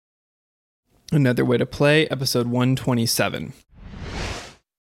Another Way to Play, episode 127.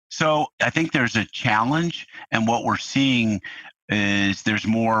 So I think there's a challenge, and what we're seeing is there's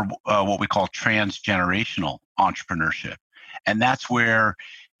more what we call transgenerational entrepreneurship. And that's where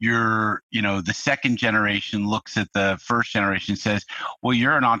the second generation looks at the first generation and says, well,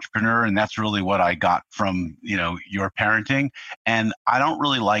 you're an entrepreneur, and that's really what I got from, your parenting. And I don't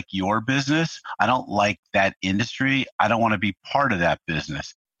really like your business. I don't like that industry. I don't want to be part of that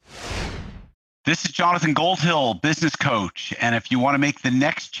business. This is Jonathan Goldhill, business coach. And if you want to make the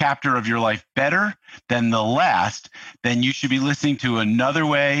next chapter of your life better than the last, then you should be listening to Another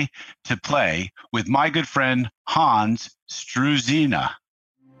Way to Play with my good friend, Hans Struzina.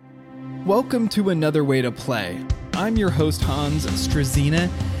 Welcome to Another Way to Play. I'm your host, Hans Struzina,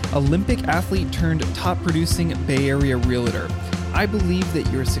 Olympic athlete turned top producing Bay Area realtor. I believe that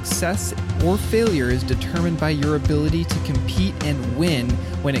your success or failure is determined by your ability to compete and win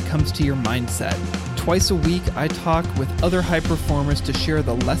when it comes to your mindset. Twice a week, I talk with other high performers to share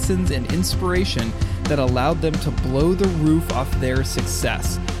the lessons and inspiration that allowed them to blow the roof off their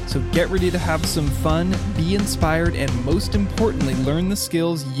success. So get ready to have some fun, be inspired, and most importantly, learn the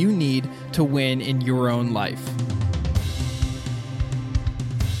skills you need to win in your own life.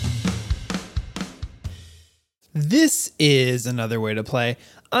 This is Another Way to Play.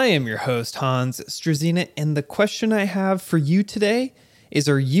 I am your host, Hans Struzina, and the question I have for you today is,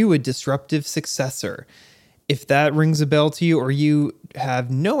 are you a disruptive successor? If that rings a bell to you or you have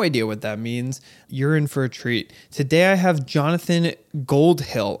no idea what that means, you're in for a treat. Today I have Jonathan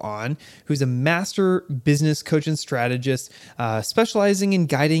Goldhill on, who's a master business coach and strategist, specializing in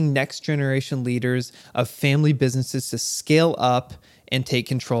guiding next generation leaders of family businesses to scale up and take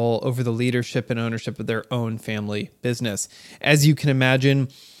control over the leadership and ownership of their own family business. As you can imagine,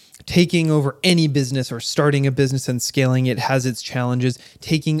 taking over any business or starting a business and scaling it has its challenges.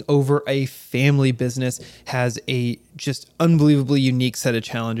 Taking over a family business has a just unbelievably unique set of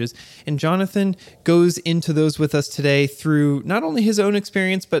challenges. And Jonathan goes into those with us today through not only his own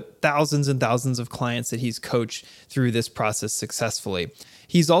experience, but thousands and thousands of clients that he's coached through this process successfully.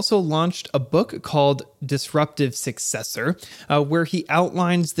 He's also launched a book called Disruptive Successor, where he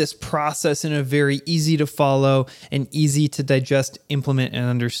outlines this process in a very easy to follow and easy to digest, implement, and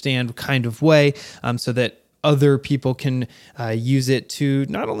understand kind of way, so that other people can use it to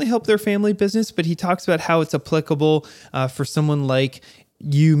not only help their family business, but he talks about how it's applicable for someone like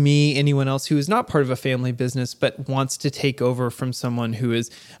you, me, anyone else who is not part of a family business, but wants to take over from someone who is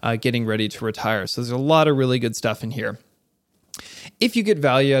getting ready to retire. So there's a lot of really good stuff in here. If you get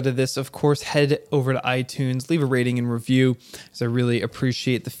value out of this, of course, head over to iTunes, leave a rating and review, because I really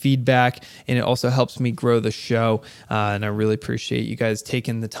appreciate the feedback, and it also helps me grow the show, and I really appreciate you guys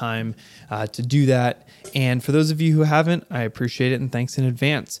taking the time to do that. And for those of you who haven't, I appreciate it, and thanks in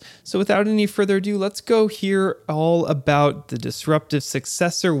advance. So without any further ado, let's go hear all about the disruptive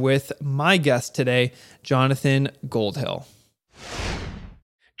successor with my guest today, Jonathan Goldhill.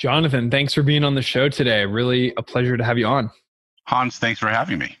 Jonathan, thanks for being on the show today. Really a pleasure to have you on. Hans, thanks for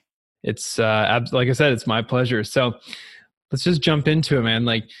having me. It's like I said, it's my pleasure. So let's just jump into it, man.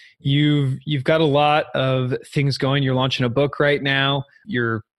 Like you've got a lot of things going. You're launching a book right now.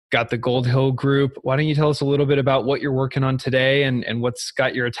 You're got the Goldhill Group. Why don't you tell us a little bit about what you're working on today and what's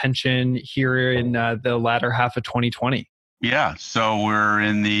got your attention here in the latter half of 2020? Yeah, so we're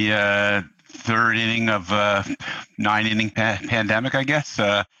in the third inning of 9-inning pandemic, I guess.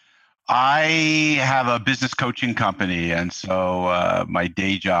 I have a business coaching company, and so my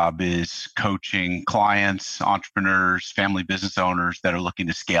day job is coaching clients, entrepreneurs, family business owners that are looking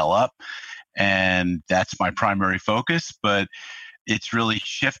to scale up, and that's my primary focus. But it's really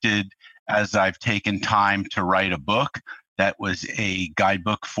shifted as I've taken time to write a book that was a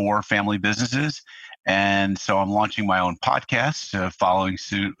guidebook for family businesses. And so I'm launching my own podcast, following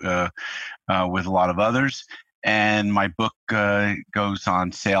suit with a lot of others. And my book goes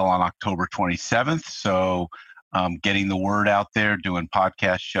on sale on October 27th. So getting the word out there, doing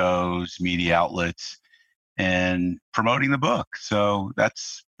podcast shows, media outlets, and promoting the book. So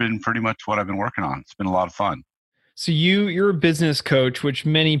that's been pretty much what I've been working on. It's been a lot of fun. So you're a business coach, which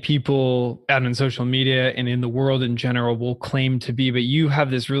many people out in social media and in the world in general will claim to be, but you have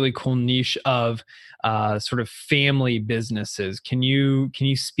this really cool niche of sort of family businesses. Can you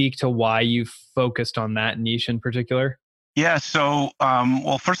speak to why you focused on that niche in particular? Yeah. So,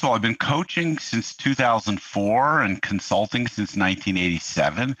 well, first of all, I've been coaching since 2004 and consulting since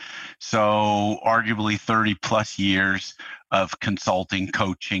 1987. So arguably 30 plus years of consulting,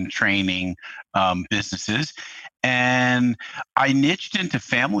 coaching, training businesses. And I niched into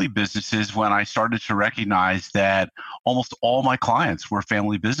family businesses when I started to recognize that almost all my clients were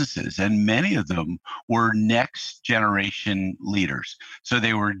family businesses, and many of them were next generation leaders. So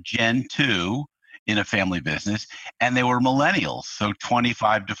they were Gen 2 in a family business, and they were millennials, so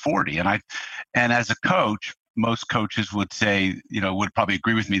 25 to 40. And as a coach, most coaches would say, would probably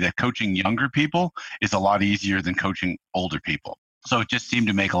agree with me that coaching younger people is a lot easier than coaching older people. So it just seemed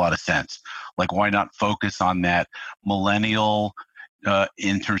to make a lot of sense. Like, why not focus on that millennial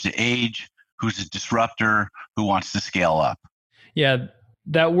in terms of age, who's a disruptor, who wants to scale up? Yeah,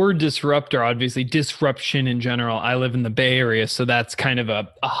 that word disruptor, obviously, disruption in general. I live in the Bay Area, so that's kind of a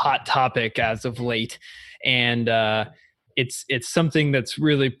hot topic as of late. And it's something that's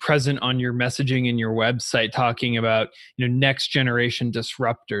really present on your messaging in your website, talking about next generation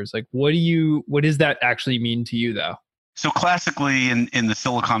disruptors. Like, what does that actually mean to you, though? So classically in the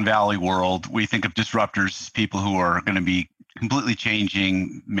Silicon Valley world, we think of disruptors as people who are going to be completely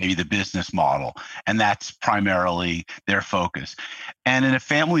changing maybe the business model. And that's primarily their focus. And in a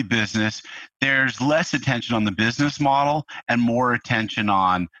family business, there's less attention on the business model and more attention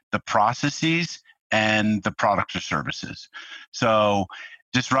on the processes and the products or services. So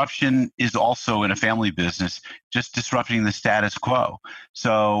disruption is also in a family business, just disrupting the status quo.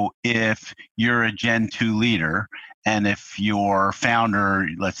 So if you're a Gen 2 leader, and if your founder,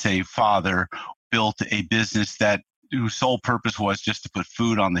 let's say father, built a business whose sole purpose was just to put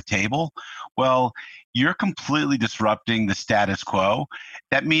food on the table, well, you're completely disrupting the status quo.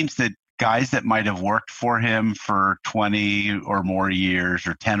 That means that guys that might have worked for him for 20 or more years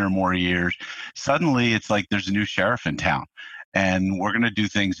or 10 or more years, suddenly it's like there's a new sheriff in town. And we're going to do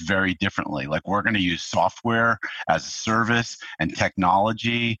things very differently. Like, we're going to use software as a service and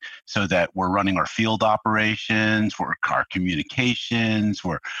technology so that we're running our field operations, our communications,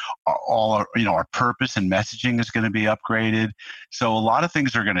 our purpose and messaging is going to be upgraded. So a lot of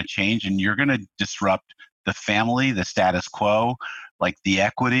things are going to change, and you're going to disrupt the family, the status quo, like the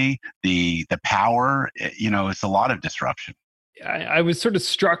equity, the power. It's a lot of disruption. I was sort of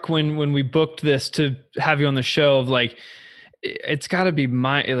struck when we booked this to have you on the show of like, it's got to be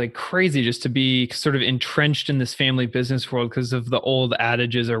crazy just to be sort of entrenched in this family business world because of the old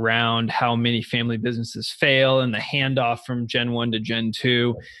adages around how many family businesses fail and the handoff from Gen 1 to Gen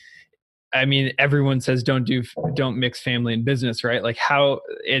 2. I mean, everyone says don't mix family and business, right? Like, how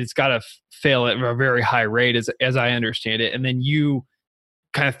it's got to fail at a very high rate as I understand it. And then you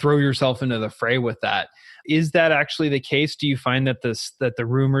kind of throw yourself into the fray with that. Is that actually the case? Do you find that the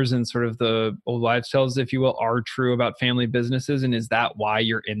rumors and sort of the old wives' tales, if you will, are true about family businesses? And is that why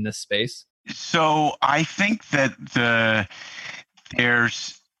you're in this space? So I think that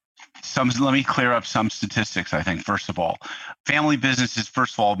there's let me clear up some statistics. I think, first of all, family businesses,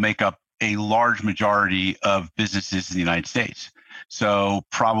 first of all, make up a large majority of businesses in the United States. So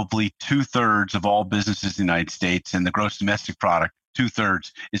probably 2/3 of all businesses in the United States, and the gross domestic product,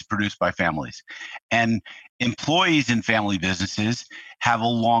 2/3 is produced by families. And employees in family businesses have a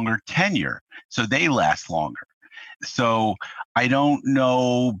longer tenure, so they last longer. So I don't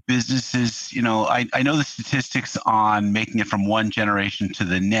know businesses, I know the statistics on making it from one generation to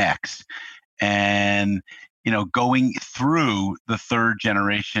the next. And, going through the third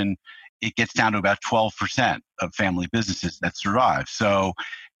generation, it gets down to about 12% of family businesses that survive. So,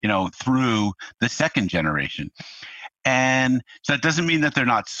 through the second generation. And so that doesn't mean that they're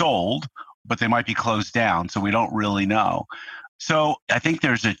not sold, but they might be closed down. So we don't really know. So I think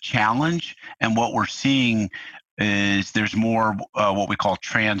there's a challenge. And what we're seeing is there's more what we call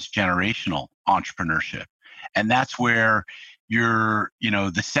transgenerational entrepreneurship. And that's where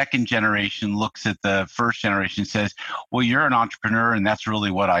the second generation looks at the first generation and says, well, you're an entrepreneur, and that's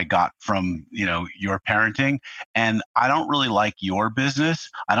really what I got from, your parenting. And I don't really like your business.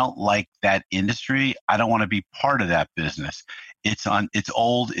 I don't like that industry. I don't want to be part of that business. It's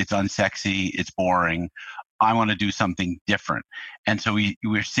old, it's unsexy, it's boring. I want to do something different. And so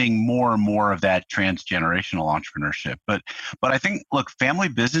we're seeing more and more of that transgenerational entrepreneurship. But I think, look, family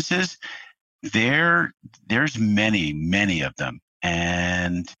businesses, there's many of them,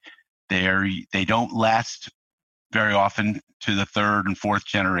 and they don't last very often to the third and fourth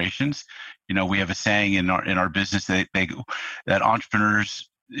generations. We have a saying in our business that entrepreneurs,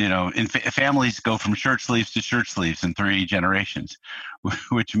 families go from shirt sleeves to shirt sleeves in 3 generations,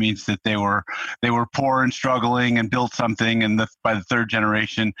 which means that they were poor and struggling and built something, and by the third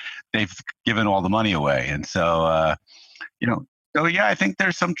generation, they've given all the money away. And so, so yeah, I think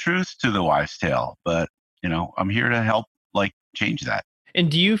there's some truth to the wives' tale, but I'm here to help change that. And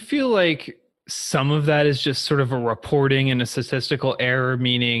do you feel like some of that is just sort of a reporting and a statistical error,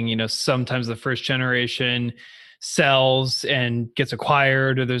 meaning, sometimes the first generation sells and gets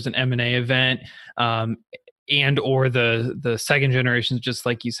acquired, or there's an M&A event, and or the second generation is just,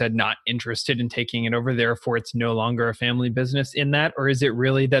 like you said, not interested in taking it over, therefore it's no longer a family business in that? Or is it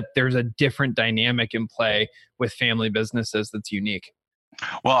really that there's a different dynamic in play with family businesses that's unique?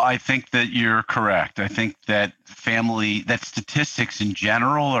 Well, I think that you're correct. I think that statistics in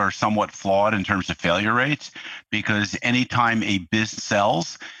general are somewhat flawed in terms of failure rates, because anytime a business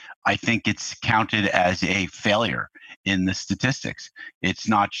sells, I think it's counted as a failure in the statistics. It's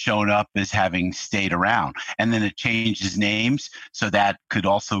not shown up as having stayed around. And then it changes names, so that could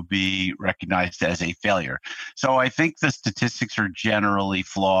also be recognized as a failure. So I think the statistics are generally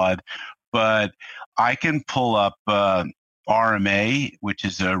flawed, but I can pull up RMA, which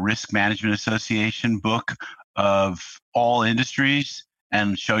is a Risk Management Association book of all industries,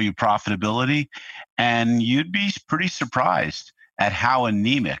 and show you profitability. And you'd be pretty surprised at how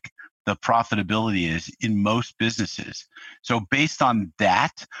anemic the profitability is in most businesses. So, based on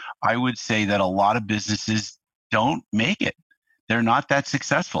that, I would say that a lot of businesses don't make it. They're not that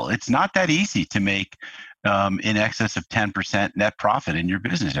successful. It's not that easy to make in excess of 10% net profit in your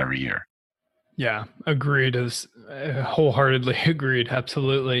business every year. Yeah, agreed. As wholeheartedly agreed.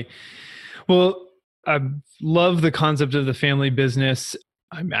 Absolutely. Well, I love the concept of the family business.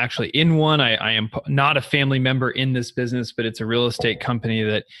 I'm actually in one. I am not a family member in this business, but it's a real estate company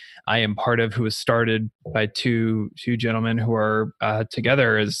that I am part of, who was started by two gentlemen who are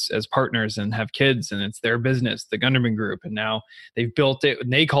together as partners and have kids, and it's their business, the Gunderman Group, and now they've built it,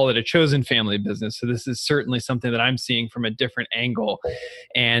 and they call it a chosen family business. So this is certainly something that I'm seeing from a different angle,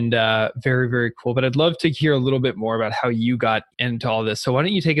 and very, very cool. But I'd love to hear a little bit more about how you got into all this. So why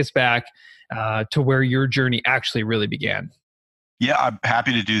don't you take us back to where your journey actually really began? Yeah, I'm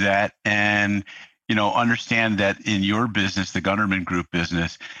happy to do that. And, understand that in your business, the Gunderman Group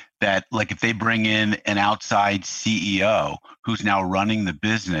business, that like if they bring in an outside CEO who's now running the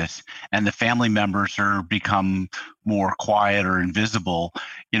business and the family members are become more quiet or invisible,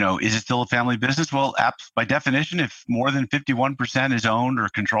 is it still a family business? Well, by definition, if more than 51% is owned or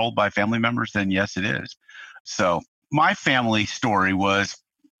controlled by family members, then yes, it is. So my family story was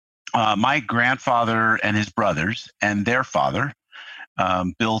my grandfather and his brothers and their father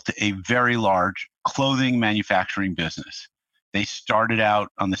built a very large clothing manufacturing business. They started out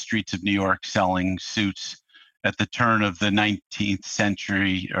on the streets of New York selling suits at the turn of the 19th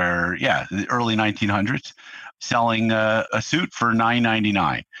century, the early 1900s, selling a suit for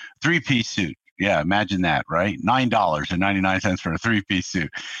 $9.99, three-piece suit. Yeah, imagine that, right? $9.99 for a three-piece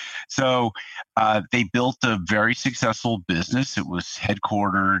suit. So they built a very successful business. It was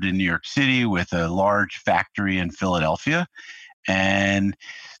headquartered in New York City with a large factory in Philadelphia. And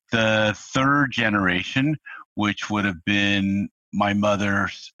the third generation, which would have been my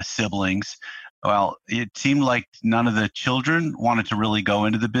mother's siblings, well, it seemed like none of the children wanted to really go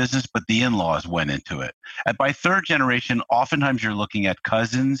into the business, but the in-laws went into it. And by third generation, oftentimes you're looking at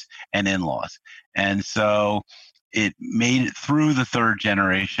cousins and in-laws. And so it made it through the third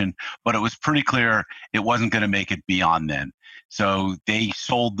generation, but it was pretty clear it wasn't going to make it beyond then. So they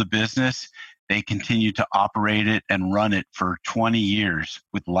sold the business. They continued to operate it and run it for 20 years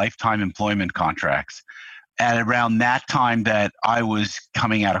with lifetime employment contracts. At around that time that I was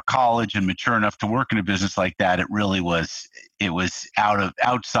coming out of college and mature enough to work in a business like that, it was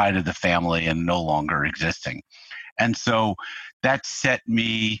outside of the family and no longer existing. And so that set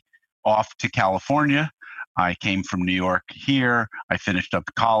me off to California. I came from New York here. I finished up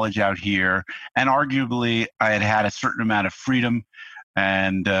college out here, and arguably I had had a certain amount of freedom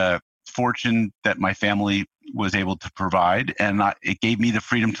and fortune that my family was able to provide, and it gave me the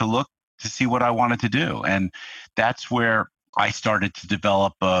freedom to look to see what I wanted to do. And that's where I started to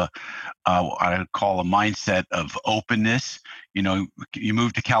develop what I would call a mindset of openness. You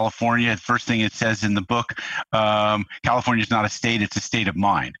move to California, the first thing it says in the book, California is not a state, it's a state of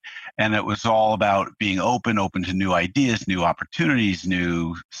mind. And it was all about being open to new ideas, new opportunities,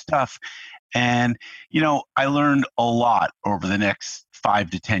 new stuff. And, I learned a lot over the next 5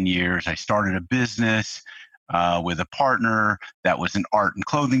 to 10 years. I started a business with a partner that was an art and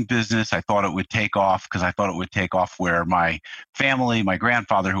clothing business. I thought it would take off because I thought it would take off where my family, my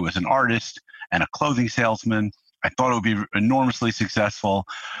grandfather, who was an artist and a clothing salesman, I thought it would be enormously successful.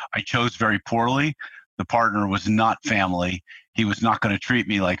 I chose very poorly. The partner was not family. He was not going to treat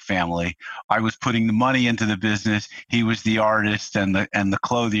me like family. I was putting the money into the business. He was the artist and the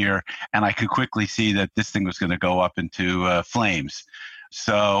clothier, and I could quickly see that this thing was going to go up into flames.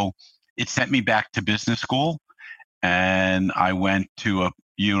 So it sent me back to business school, and I went to a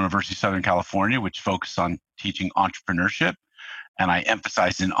University of Southern California, which focused on teaching entrepreneurship, and I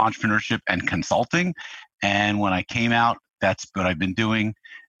emphasized in entrepreneurship and consulting. And when I came out, that's what I've been doing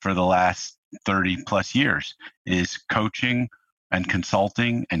for the last 30 plus years, is coaching and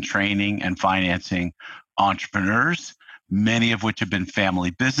consulting and training and financing entrepreneurs, many of which have been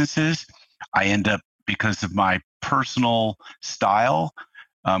family businesses. I end up, because of my personal style,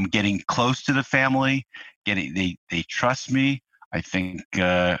 getting close to the family, they trust me. I think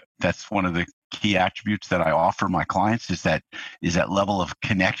that's one of the key attributes that I offer my clients, is that level of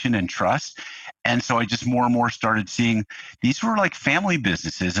connection and trust. And so I just more and more started seeing these were like family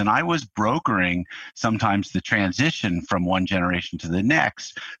businesses, and I was brokering sometimes the transition from one generation to the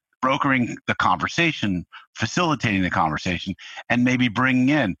next, brokering the conversation, facilitating the conversation, and maybe bringing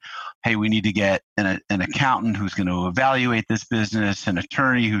in, hey, we need to get an accountant who's going to evaluate this business, an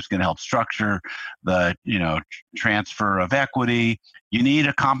attorney who's going to help structure the transfer of equity. You need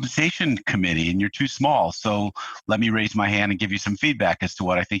a compensation committee, and you're too small. So let me raise my hand and give you some feedback as to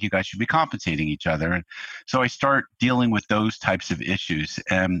what I think you guys should be compensating each other. And so I start dealing with those types of issues.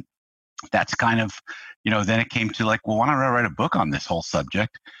 And that's kind of, then it came to like, well, why don't I write a book on this whole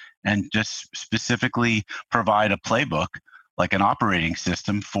subject and just specifically provide a playbook, like an operating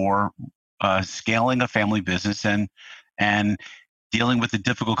system for scaling a family business and dealing with the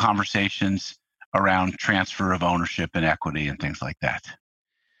difficult conversations around transfer of ownership and equity and things like that.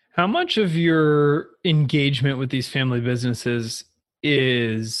 How much of your engagement with these family businesses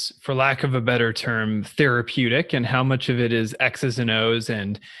is, for lack of a better term, therapeutic, and how much of it is X's and O's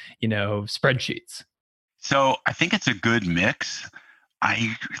and, spreadsheets? So I think it's a good mix.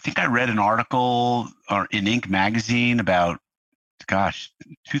 I think I read an article in Inc. magazine about,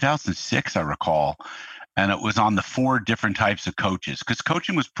 2006, I recall. And it was on the 4 different types of coaches, because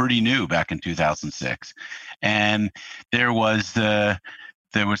coaching was pretty new back in 2006. And there was the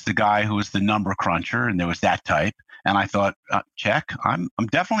guy who was the number cruncher, and there was that type. And I thought, check, I'm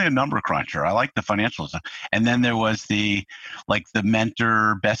definitely a number cruncher. I like the financials. And then there was the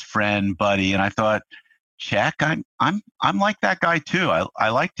mentor, best friend, buddy. And I thought, check, I'm like that guy too. I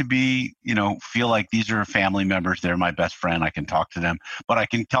like to be, feel like these are family members. They're my best friend. I can talk to them, but I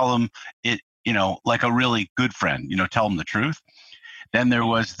can tell them it, like a really good friend, tell them the truth. Then there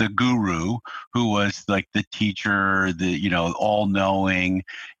was the guru, who was like the teacher, the, all knowing,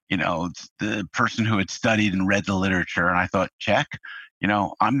 the person who had studied and read the literature. And I thought, check,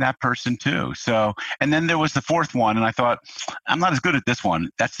 I'm that person too. So, and then there was the 4th one, and I thought, I'm not as good at this one.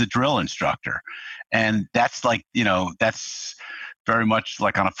 That's the drill instructor. And that's like, that's very much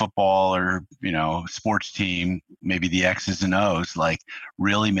like on a football or, sports team, maybe the X's and O's, like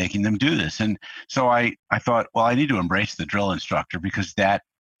really making them do this. And so I thought, well, I need to embrace the drill instructor, because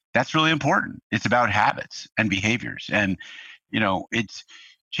that's really important. It's about habits and behaviors. And, it's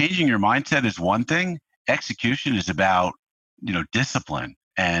changing your mindset is one thing. Execution is about, discipline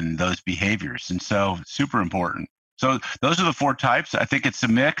and those behaviors. And so super important. So those are the 4 types. I think it's a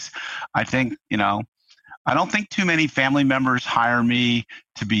mix. I think, I don't think too many family members hire me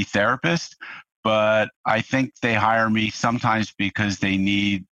to be therapist, but I think they hire me sometimes because they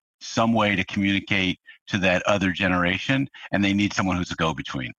need some way to communicate to that other generation, and they need someone who's a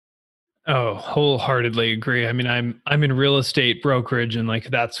go-between. Oh, wholeheartedly agree. I mean, I'm in real estate brokerage, and like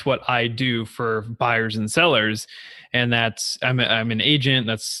that's what I do for buyers and sellers, and I'm an agent.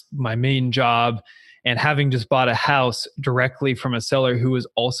 That's my main job. And having just bought a house directly from a seller who is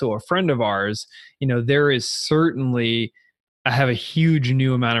also a friend of ours, there is certainly, I have a huge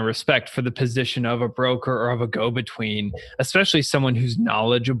new amount of respect for the position of a broker or of a go-between, especially someone who's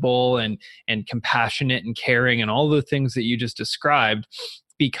knowledgeable and compassionate and caring and all the things that you just described,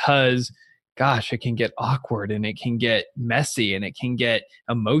 because gosh, it can get awkward and it can get messy and it can get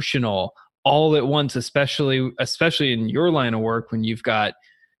emotional all at once, especially in your line of work, when you've got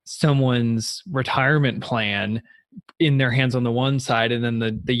someone's retirement plan in their hands on the one side, and then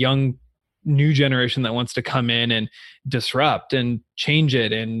the young new generation that wants to come in and disrupt and change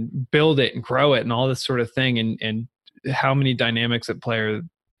it and build it and grow it and all this sort of thing, and how many dynamics at play are,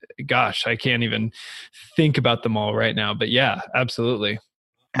 gosh, I can't even think about them all right now. But yeah, absolutely.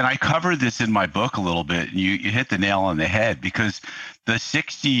 And I covered this in my book a little bit. You hit the nail on the head, because the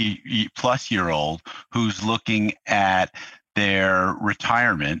 60 plus year old who's looking at their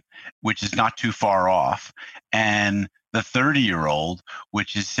retirement, which is not too far off, and the 30-year-old,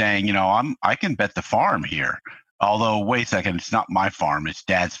 which is saying, I can bet the farm here. Although, wait a second, it's not my farm, it's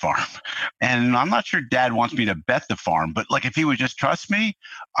Dad's farm. And I'm not sure Dad wants me to bet the farm, but like if he would just trust me,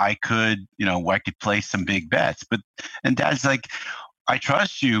 I could place some big bets. And Dad's like, I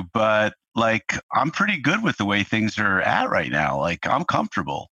trust you, but like I'm pretty good with the way things are at right now. Like I'm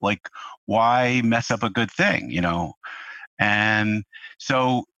comfortable. Like why mess up a good thing, And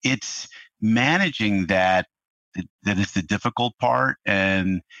so it's managing that is the difficult part.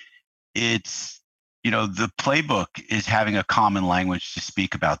 And it's, the playbook is having a common language to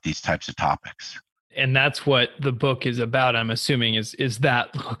speak about these types of topics. And that's what the book is about, I'm assuming, is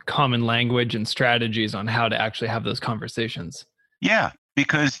that common language and strategies on how to actually have those conversations. Yeah,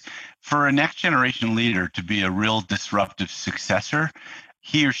 because for a next generation leader to be a real disruptive successor,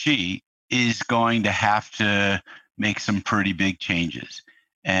 he or she is going to have to make some pretty big changes.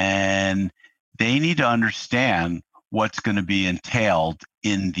 And they need to understand what's going to be entailed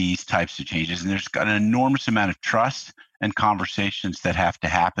in these types of changes. And there's got an enormous amount of trust and conversations that have to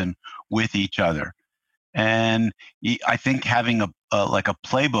happen with each other. And I think having like a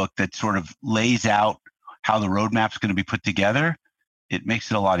playbook that sort of lays out how the roadmap's going to be put together, it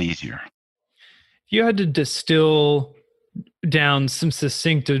makes it a lot easier. If you had to distill down some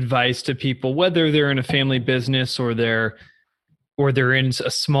succinct advice to people, whether they're in a family business or they're in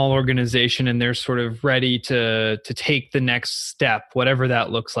a small organization and they're sort of ready to take the next step, whatever that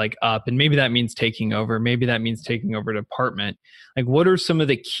looks like up. And maybe that means taking over, maybe that means taking over a department. Like, what are some of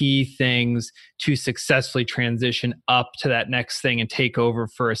the key things to successfully transition up to that next thing and take over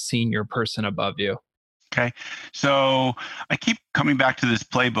for a senior person above you? Okay. So I keep coming back to this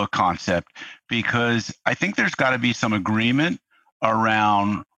playbook concept because I think there's got to be some agreement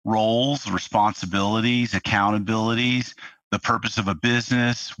around roles, responsibilities, accountabilities, the purpose of a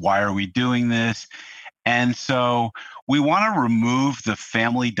business. Why are we doing this? And so we want to remove the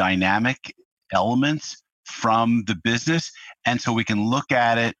family dynamic elements from the business. And so we can look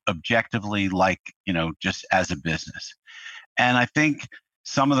at it objectively, like, just as a business. And I think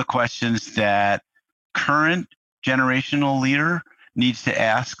some of the questions that current generational leader needs to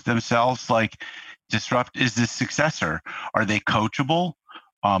ask themselves, like, is this successor? Are they coachable?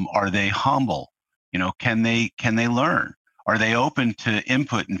 Are they humble? Can they learn? Are they open to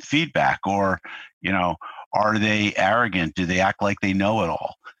input and feedback? Or, are they arrogant? Do they act like they know it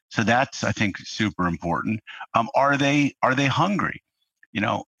all? So that's, I think, super important. Are they hungry?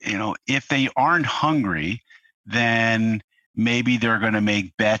 If they aren't hungry, then maybe they're going to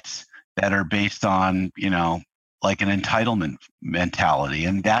make bets that are based on, like an entitlement mentality.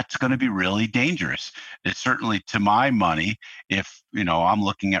 And that's going to be really dangerous. It's certainly, to my money, if, I'm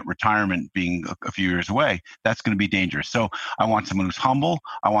looking at retirement being a few years away, that's going to be dangerous. So I want someone who's humble.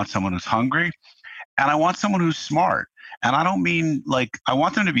 I want someone who's hungry. And I want someone who's smart. And I don't mean I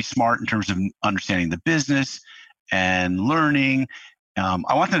want them to be smart in terms of understanding the business and learning.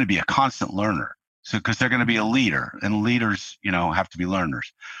 I want them to be a constant learner. So, because they're going to be a leader, and leaders, have to be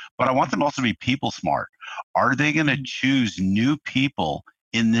learners. But I want them also to be people smart. Are they going to choose new people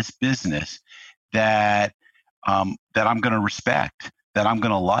in this business that that I'm going to respect, that I'm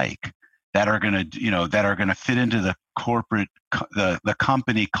going to like, that are going to fit into the corporate, the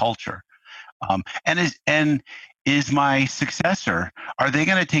company culture? And is my successor, are they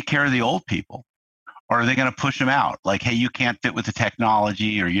going to take care of the old people? Or are they going to push them out? Like, hey, you can't fit with the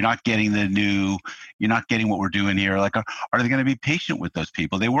technology, or you're not getting what we're doing here. Like, are they going to be patient with those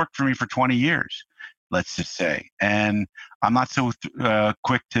people? They worked for me for 20 years, let's just say. And I'm not so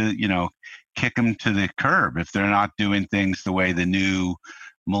quick to, kick them to the curb if they're not doing things the way the new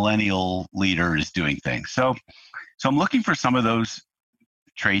millennial leader is doing things. So I'm looking for some of those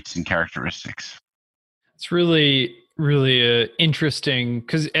traits and characteristics. It's really interesting,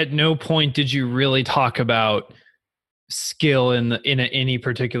 because at no point did you really talk about skill in any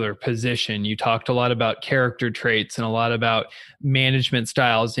particular position. You talked a lot about character traits and a lot about management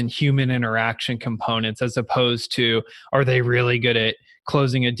styles and human interaction components, as opposed to, are they really good at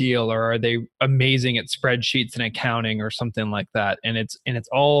closing a deal, or are they amazing at spreadsheets and accounting or something like that? And it's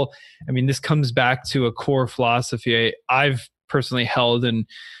all, I mean, this comes back to a core philosophy I've personally held and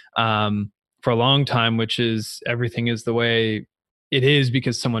for a long time, which is, everything is the way it is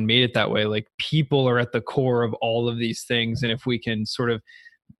because someone made it that way. Like, people are at the core of all of these things. And if we can sort of,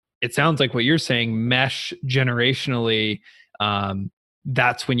 it sounds like what you're saying, mesh generationally,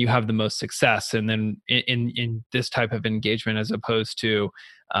 that's when you have the most success. And then in this type of engagement, as opposed to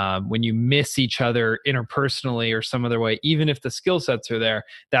when you miss each other interpersonally or some other way, even if the skill sets are there,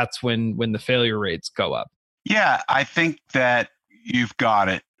 that's when the failure rates go up. Yeah, I think that you've got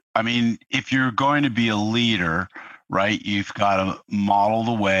it. I mean, if you're going to be a leader, right, you've got to model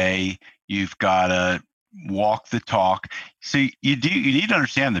the way, you've got to walk the talk. So you need to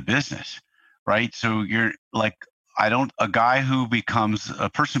understand the business, right? So you're like, a person who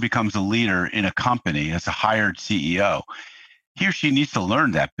becomes a leader in a company as a hired CEO, he or she needs to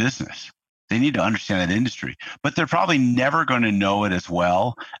learn that business. They need to understand that industry, but they're probably never going to know it as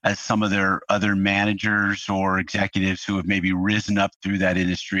well as some of their other managers or executives who have maybe risen up through that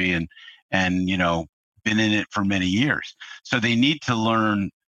industry and and, been in it for many years. So they need to learn,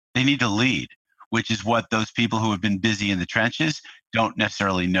 they need to lead, which is what those people who have been busy in the trenches don't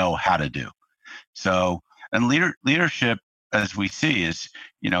necessarily know how to do. So, and leadership, as we see, is,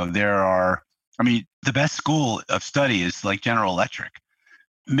 the best school of study is like General Electric.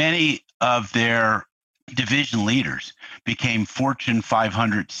 Many of their division leaders became Fortune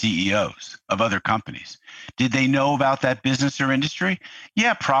 500 CEOs of other companies. Did they know about that business or industry?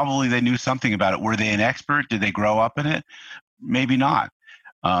 Yeah, probably they knew something about it. Were they an expert? Did they grow up in it? Maybe not.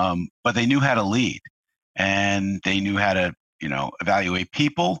 But they knew how to lead, and they knew how to, evaluate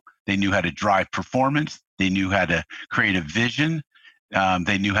people. They knew how to drive performance. They knew how to create a vision.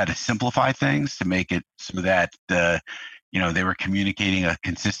 They knew how to simplify things to make it so that they were communicating a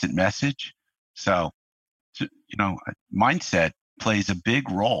consistent message. So, mindset plays a big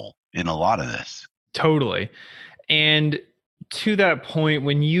role in a lot of this. Totally. And to that point,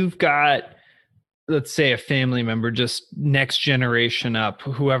 when you've got, let's say, a family member, just next generation up,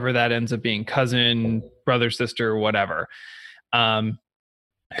 whoever that ends up being, cousin, brother, sister, whatever,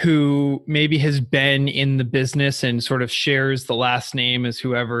 who maybe has been in the business and sort of shares the last name as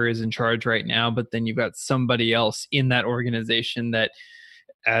whoever is in charge right now, but then you've got somebody else in that organization that,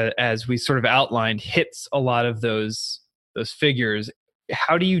 as we sort of outlined, hits a lot of those figures.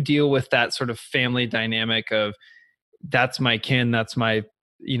 How do you deal with that sort of family dynamic of, that's my kin, that's my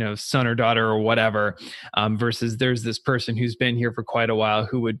son or daughter or whatever, versus there's this person who's been here for quite a while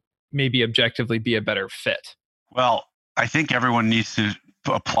who would maybe objectively be a better fit? Well, I think everyone needs to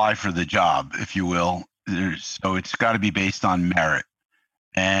apply for the job, if you will. So it's got to be based on merit.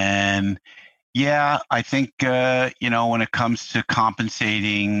 And yeah, I think, when it comes to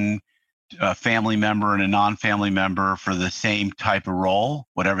compensating a family member and a non-family member for the same type of role,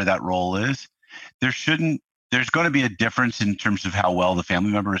 whatever that role is, there's going to be a difference in terms of how well the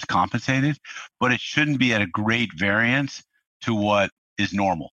family member is compensated, but it shouldn't be at a great variance to what is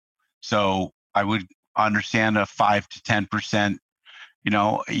normal. So I would understand a 5 to 10%,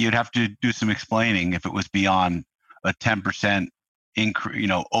 you'd have to do some explaining if it was beyond a 10%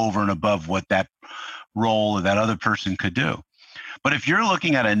 increase, over and above what that role of that other person could do. But if you're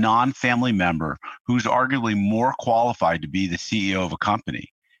looking at a non-family member who's arguably more qualified to be the CEO of a company,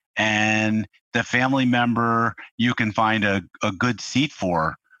 and the family member you can find a good seat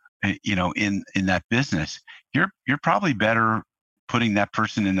for, in that business, you're probably better putting that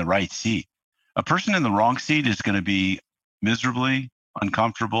person in the right seat. A person in the wrong seat is going to be miserably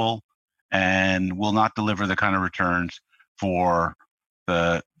uncomfortable and will not deliver the kind of returns for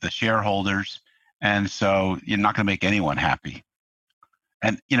the shareholders. And so you're not going to make anyone happy.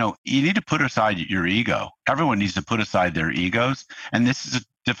 And, you need to put aside your ego. Everyone needs to put aside their egos. And this is a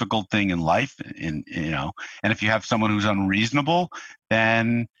difficult thing in life. And if you have someone who's unreasonable,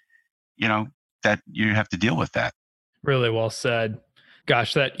 then, that you have to deal with that. Really well said.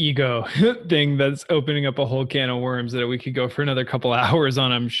 Gosh, that ego thing, that's opening up a whole can of worms that we could go for another couple hours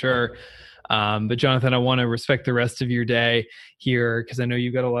on, I'm sure. But Jonathan, I want to respect the rest of your day here, because I know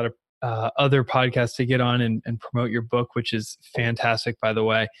you've got a lot of other podcasts to get on and promote your book, which is fantastic, by the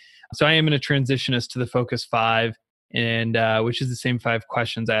way. So I am going to transition us to the Focus 5, and which is the same 5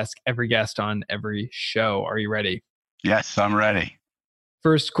 questions I ask every guest on every show. Are you ready? Yes, I'm ready.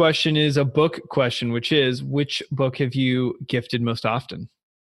 First question is a book question, which is, which book have you gifted most often?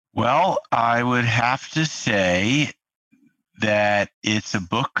 Well, I would have to say that it's a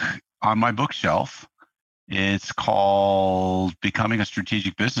book on my bookshelf. It's called Becoming a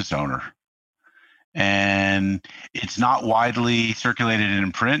Strategic Business Owner. And it's not widely circulated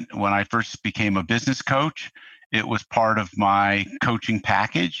in print. When I first became a business coach, it was part of my coaching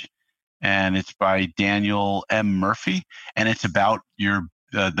package. And it's by Daniel M. Murphy. And it's about the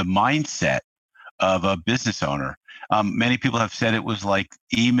mindset of a business owner. Many people have said it was like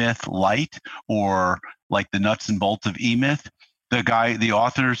E-Myth Light, or like the nuts and bolts of E-Myth. The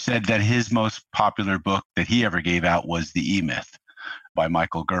author said that his most popular book that he ever gave out was The E-Myth by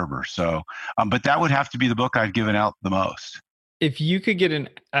Michael Gerber. So, but that would have to be the book I've given out the most. If you could get an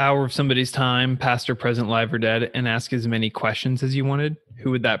hour of somebody's time, past or present, live or dead, and ask as many questions as you wanted,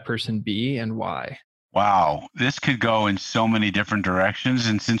 who would that person be and why? Wow, this could go in so many different directions.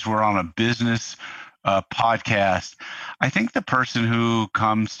 And since we're on a business podcast, I think the person who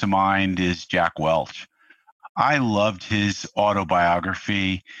comes to mind is Jack Welch. I loved his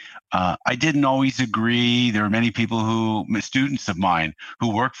autobiography. I didn't always agree. There were many people students of mine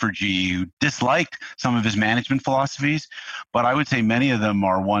who worked for GE, who disliked some of his management philosophies, but I would say many of them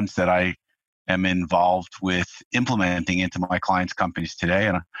are ones that I am involved with implementing into my clients' companies today.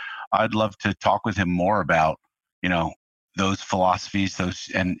 And I'd love to talk with him more about, those philosophies,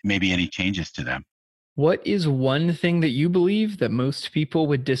 and maybe any changes to them. What is one thing that you believe that most people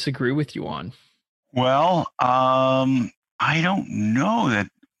would disagree with you on? Well, I don't know that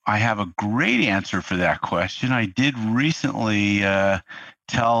I have a great answer for that question. I did recently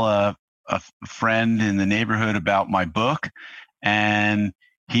tell a friend in the neighborhood about my book, and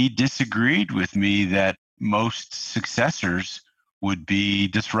he disagreed with me that most successors would be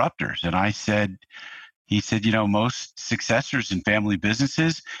disruptors. And he said, most successors in family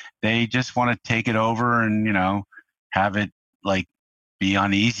businesses, they just want to take it over and, have it like be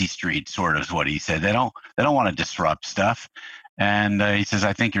on easy street, sort of is what he said. They don't want to disrupt stuff. And he says,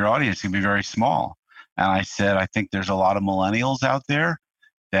 I think your audience can be very small. And I said, I think there's a lot of millennials out there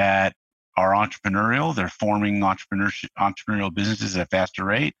that are entrepreneurial. They're forming entrepreneurial businesses at a faster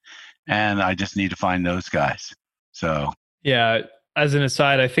rate. And I just need to find those guys. So, yeah. As an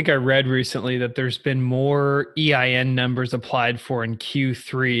aside, I think I read recently that there's been more EIN numbers applied for in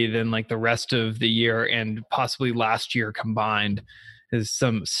Q3 than like the rest of the year and possibly last year combined. Is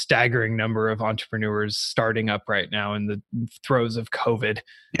some staggering number of entrepreneurs starting up right now in the throes of COVID.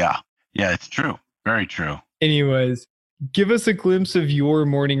 Yeah, it's true. Very true. Anyways, give us a glimpse of your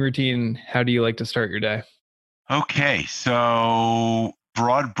morning routine. How do you like to start your day? Okay, so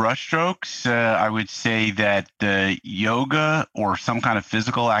broad brushstrokes, I would say that yoga or some kind of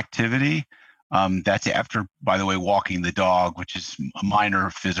physical activity, that's after, by the way, walking the dog, which is a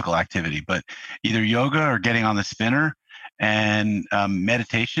minor physical activity, but either yoga or getting on the spinner. And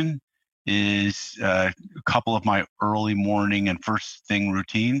meditation is a couple of my early morning and first thing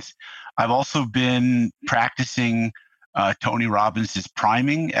routines. I've also been practicing Tony Robbins'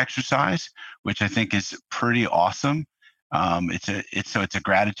 priming exercise, which I think is pretty awesome. It's a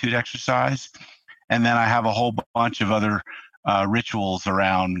gratitude exercise. And then I have a whole bunch of other rituals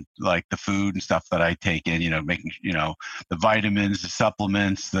around like the food and stuff that I take in, making, the vitamins, the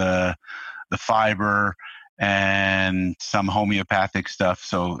supplements, the fiber, and some homeopathic stuff.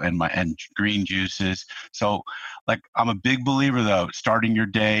 So, and green juices. So like, I'm a big believer though, starting your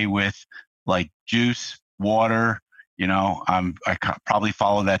day with like juice, water, I probably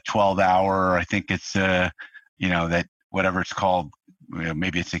follow that 12-hour, I think it's, that whatever it's called,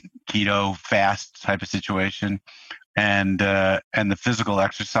 maybe it's a keto fast type of situation, and the physical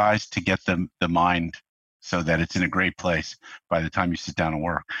exercise to get the mind so that it's in a great place by the time you sit down and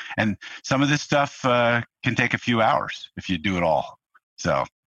work. And some of this stuff can take a few hours if you do it all. So,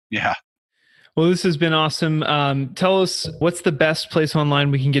 yeah. Well, this has been awesome. Tell us, what's the best place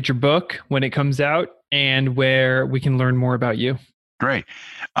online we can get your book when it comes out and where we can learn more about you? Great.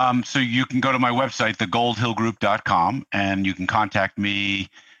 So you can go to my website, thegoldhillgroup.com, and you can contact me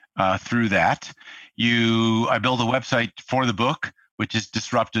through that. I build a website for the book, which is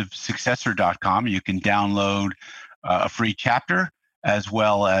disruptivesuccessor.com. You can download a free chapter as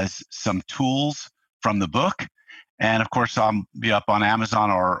well as some tools from the book. And of course, I'll be up on Amazon,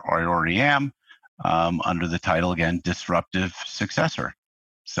 or I already am, under the title, again, Disruptive Successor.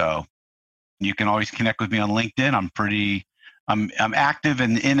 So you can always connect with me on LinkedIn. I'm active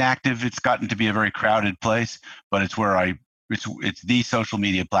and inactive. It's gotten to be a very crowded place, but it's where it's the social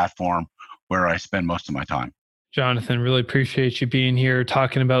media platform where I spend most of my time. Jonathan, really appreciate you being here,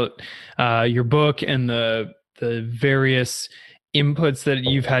 talking about your book and the various inputs that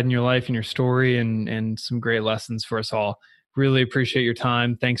you've had in your life and your story, and some great lessons for us all. Really appreciate your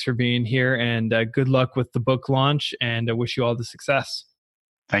time. Thanks for being here, and good luck with the book launch, and I wish you all the success.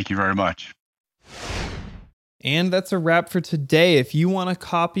 Thank you very much. And that's a wrap for today. If you want a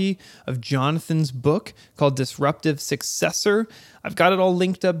copy of Jonathan's book called Disruptive Successor, I've got it all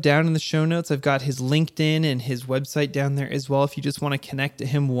linked up down in the show notes. I've got his LinkedIn and his website down there as well if you just want to connect to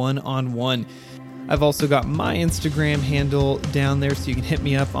him one-on-one. I've also got my Instagram handle down there, so you can hit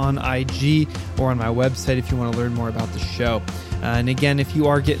me up on IG or on my website if you want to learn more about the show. And again, if you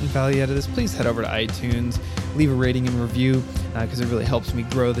are getting value out of this, please head over to iTunes, leave a rating and review, because it really helps me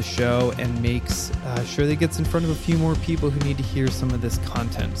grow the show and makes sure that it gets in front of a few more people who need to hear some of this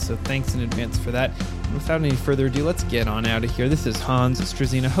content. So thanks in advance for that. And without any further ado, let's get on out of here. This is Hans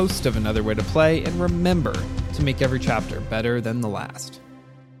Struzina, host of Another Way to Play, and remember to make every chapter better than the last.